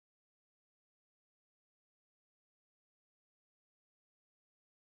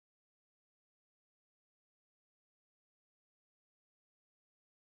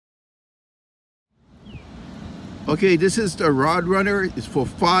Okay, this is the rod runner. It's for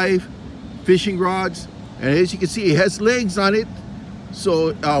 5 fishing rods, and as you can see, it has legs on it.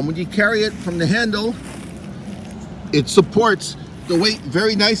 So when you carry it from the handle, it supports the weight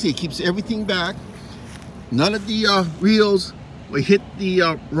very nicely. It keeps everything back. None of the reels will hit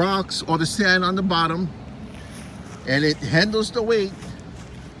the rocks or the sand on the bottom, and it handles the weight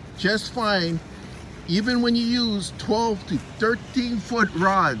just fine, even when you use 12 to 13 foot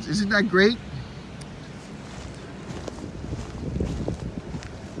rods. Isn't that great?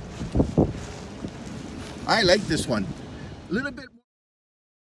 I like this one a little bit.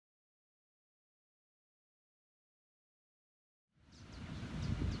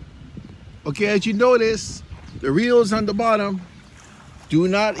 Okay, as you notice, the reels on the bottom do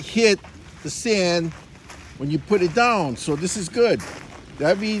not hit the sand when you put it down, so this is good.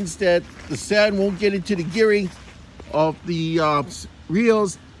 That means that the sand won't get into the gearing of the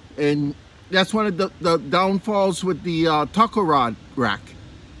reels, and that's one of the downfalls with the taco rod rack.